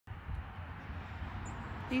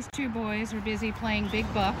These two boys are busy playing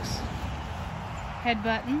big bucks,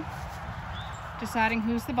 headbutting, deciding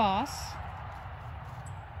who's the boss.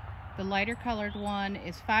 The lighter colored one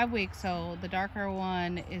is 5 weeks old. The darker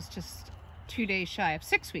one is just 2 days shy of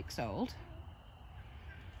 6 weeks old.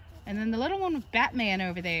 And then the little one with Batman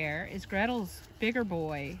over there is Gretel's bigger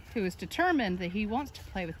boy, who is determined that he wants to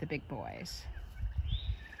play with the big boys.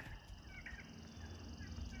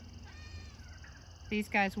 These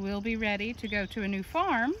guys will be ready to go to a new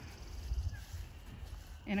farm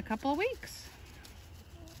in a couple of weeks.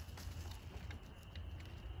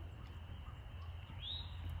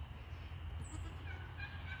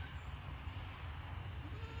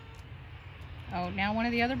 Oh, now one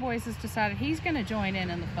of the other boys has decided he's going to join in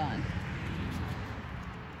the fun.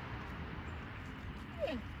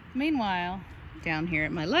 Meanwhile, down here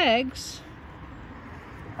at my legs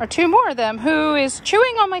are two more of them, who is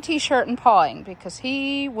chewing on my t-shirt and pawing because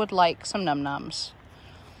he would like some num-nums.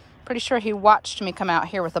 Pretty sure he watched me come out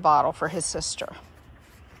here with a bottle for his sister.